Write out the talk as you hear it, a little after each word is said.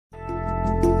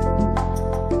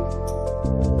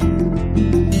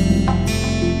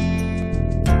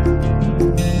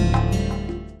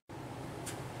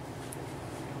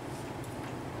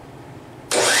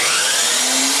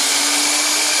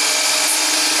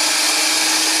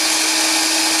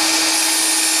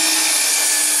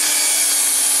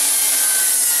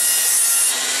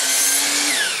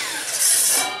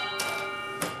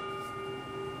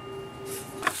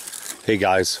Hey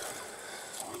guys,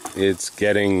 it's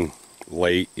getting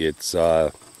late. It's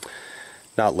not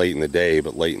late in the day,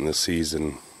 but late in the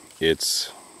season.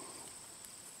 It's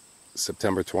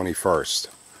September 21st,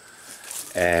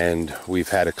 and we've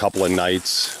had a couple of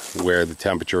nights where the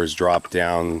temperature has dropped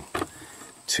down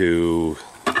to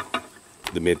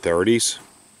the mid-30s.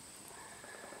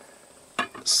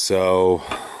 So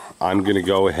I'm going to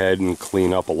go ahead and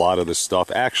clean up a lot of this stuff.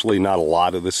 Actually, not a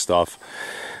lot of this stuff,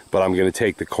 but I'm going to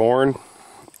take the corn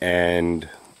and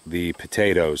the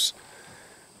potatoes.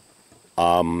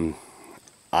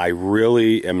 I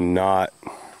really am not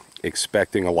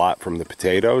expecting a lot from the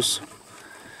potatoes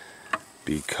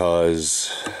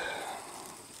because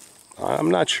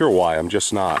I'm not sure why. I'm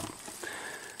just not.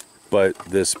 But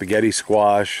the spaghetti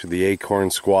squash, the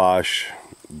acorn squash,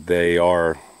 they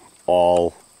are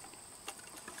all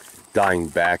dying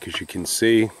back, as you can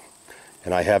see.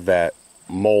 And I have that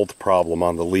mold problem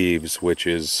on the leaves, which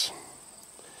is,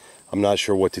 I'm not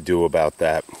sure what to do about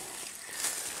that.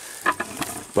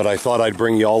 But I thought I'd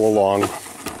bring you all along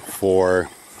for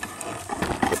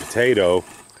the potato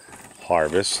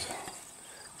harvest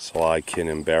so I can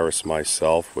embarrass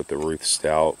myself with the Ruth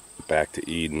Stout back to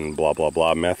Eden blah blah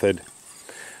blah method.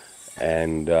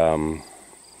 And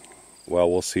well,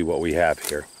 we'll see what we have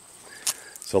here.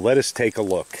 So let us take a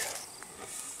look.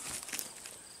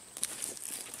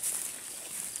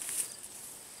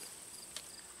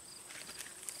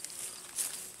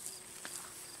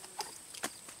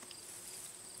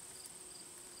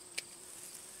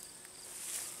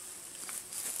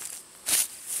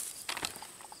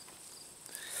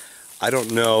 I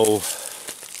don't know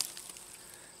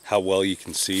how well you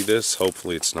can see this.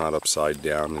 Hopefully it's not upside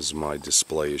down as my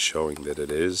display is showing that it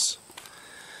is.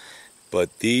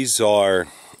 But these are,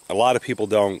 a lot of people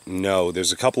don't know,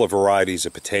 there's a couple of varieties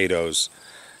of potatoes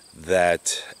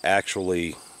that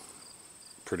actually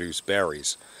produce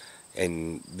berries.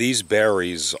 And these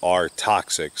berries are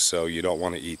toxic, so you don't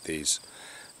want to eat these.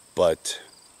 But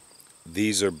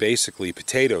these are basically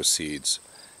potato seeds.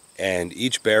 And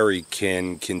each berry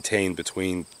can contain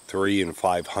between 300 and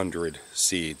 500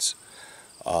 seeds.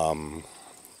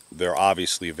 They're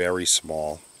obviously very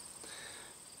small,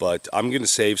 but I'm going to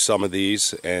save some of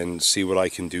these and see what I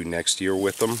can do next year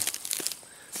with them.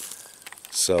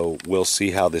 So we'll see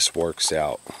how this works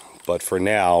out. But for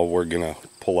now, we're going to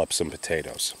pull up some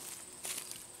potatoes.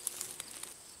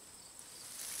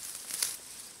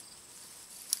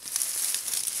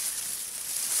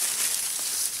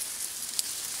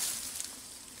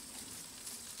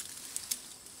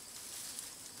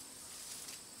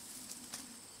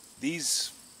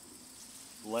 These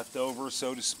leftovers,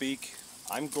 so to speak,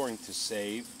 I'm going to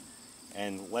save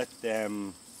and let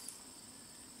them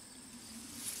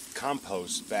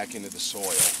compost back into the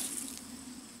soil.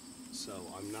 So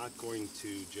I'm not going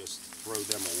to just throw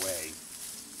them away.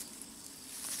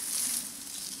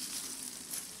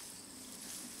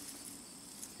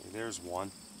 Okay, there's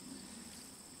one.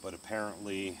 But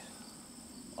apparently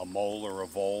a mole or a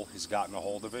vole has gotten a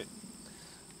hold of it.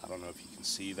 I don't know if you can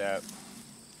see that.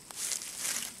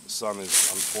 The sun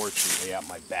is unfortunately at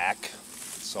my back,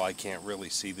 so I can't really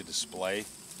see the display.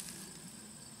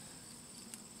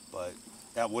 But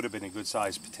that would have been a good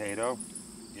sized potato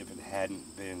if it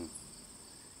hadn't been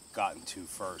gotten to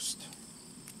first.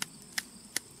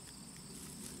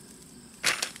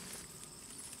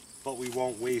 But we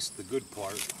won't waste the good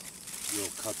part. We'll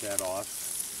cut that off.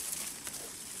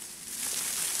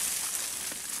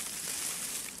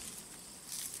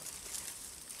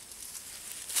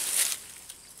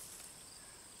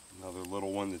 Another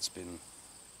little one that's been,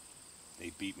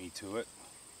 they beat me to it.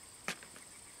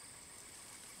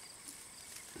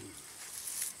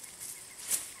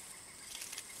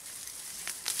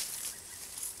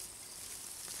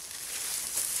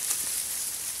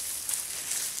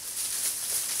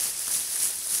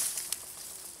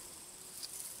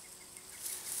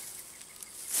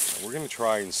 So we're going to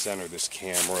try and center this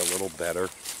camera a little better.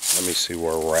 Let me see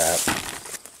where we're at.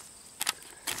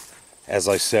 As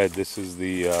I said, this is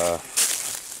the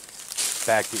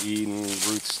Back to Eden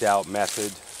Ruth Stout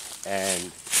method,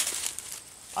 and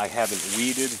I haven't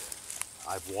weeded.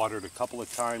 I've watered a couple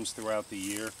of times throughout the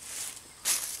year.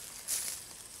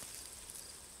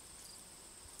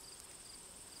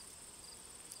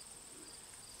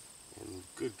 And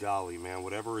good golly, man,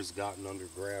 whatever has gotten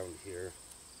underground here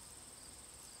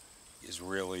is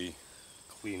really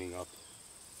cleaning up.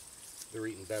 They're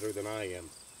eating better than I am.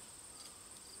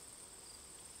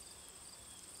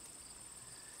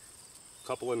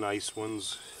 Couple of nice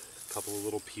ones, a couple of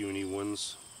little puny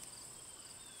ones.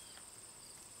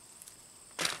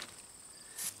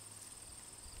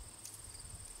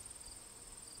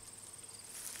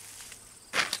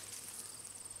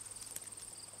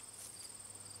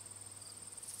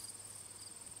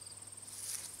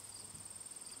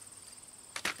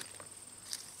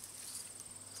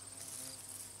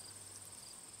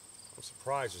 I'm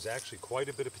surprised. There's actually quite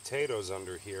a bit of potatoes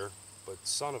under here, but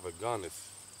son of a gun,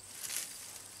 if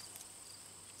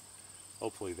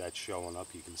hopefully that's showing up,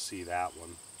 you can see that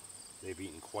one. They've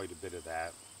eaten quite a bit of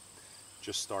that.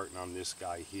 Just starting on this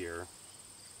guy here.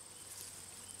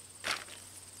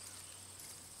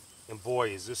 And boy,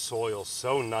 is this soil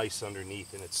so nice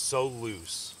underneath, and it's so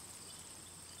loose.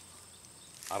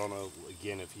 I don't know,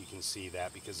 again, if you can see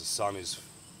that because the sun is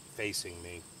facing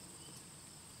me.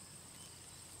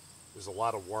 There's a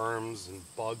lot of worms and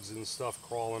bugs and stuff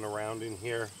crawling around in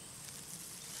here.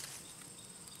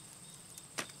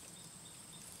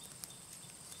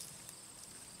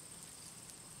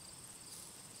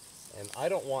 And I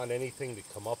don't want anything to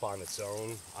come up on its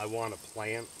own. I want to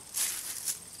plant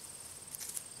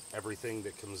everything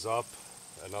that comes up.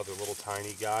 Another little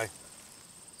tiny guy.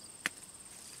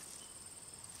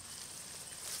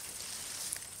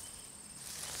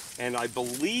 And I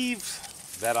believe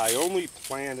that I only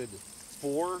planted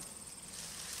 4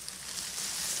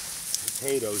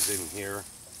 potatoes in here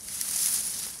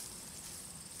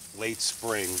late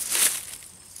spring.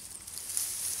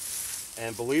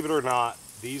 And believe it or not,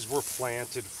 these were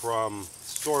planted from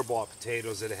store-bought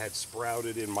potatoes that had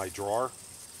sprouted in my drawer.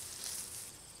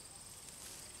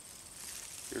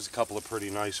 Here's a couple of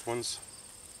pretty nice ones.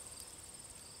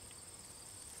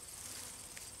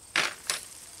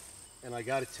 And I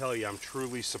gotta tell you, I'm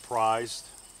truly surprised.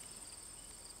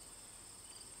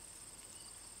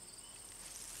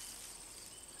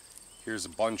 Here's a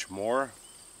bunch more.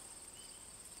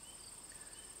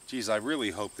 Geez, I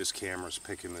really hope this camera's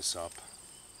picking this up.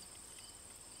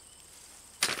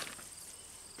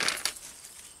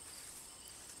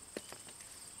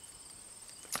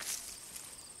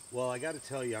 Well, I gotta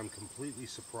tell you, I'm completely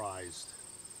surprised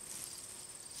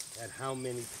at how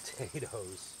many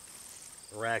potatoes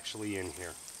are actually in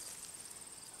here.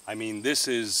 I mean, this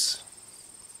is,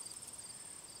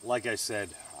 like I said,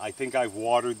 I think I've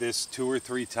watered this 2 or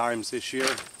 3 times this year,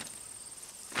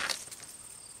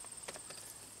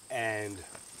 and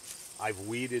I've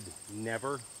weeded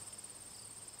never.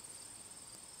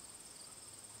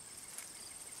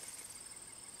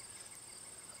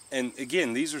 And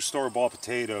again, these are store-bought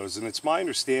potatoes, and it's my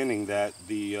understanding that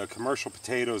the commercial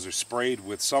potatoes are sprayed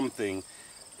with something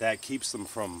that keeps them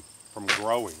from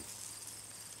growing.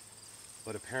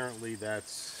 But apparently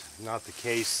that's not the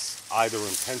case either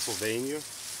in Pennsylvania,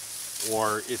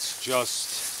 or it's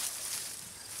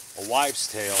just a wives'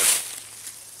 tale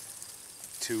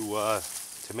to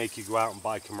make you go out and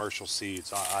buy commercial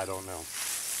seeds. I don't know.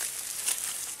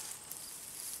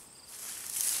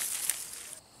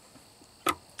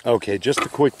 Okay, just a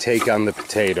quick take on the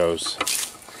potatoes.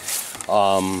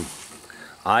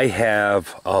 I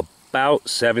have about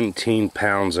 17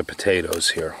 pounds of potatoes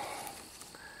here.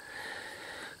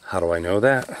 How do I know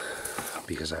that?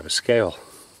 Because I have a scale.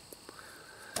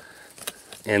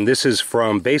 And this is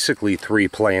from basically 3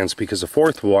 plants, because the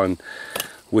 4th one,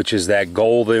 which is that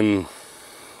golden,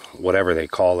 whatever they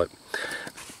call it,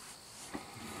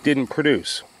 didn't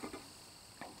produce.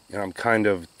 And I'm kind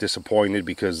of disappointed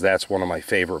because that's one of my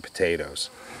favorite potatoes.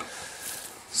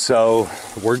 So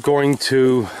we're going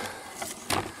to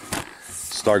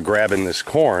start grabbing this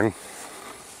corn,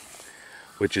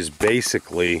 which is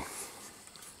basically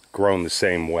grown the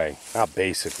same way. Not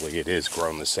basically, it is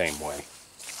grown the same way.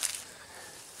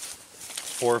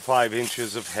 4 or 5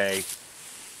 inches of hay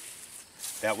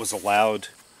that was allowed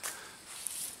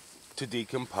to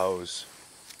decompose.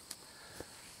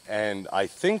 And I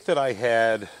think that I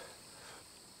had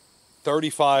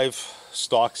 35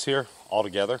 stalks here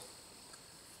altogether.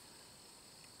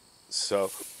 So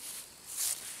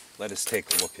let us take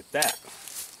a look at that.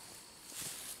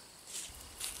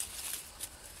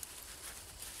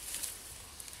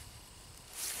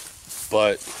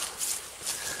 But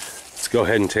let's go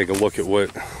ahead and take a look at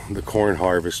what the corn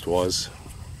harvest was.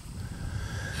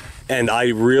 And I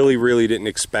really didn't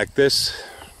expect this.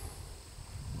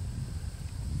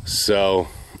 So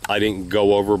I didn't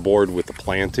go overboard with the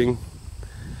planting.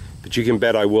 But you can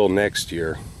bet I will next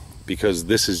year, because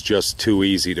this is just too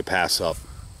easy to pass up.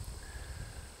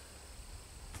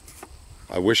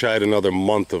 I wish I had another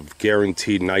month of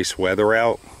guaranteed nice weather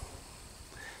out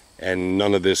and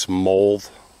none of this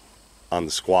mold on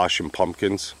the squash and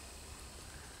pumpkins.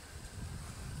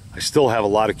 I still have a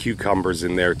lot of cucumbers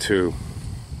in there too,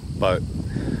 but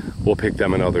we'll pick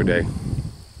them another day.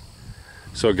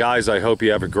 So guys, I hope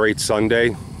you have a great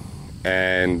Sunday,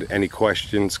 and any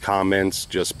questions, comments,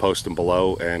 just post them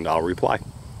below and I'll reply.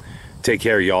 Take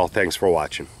care, y'all. Thanks for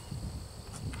watching.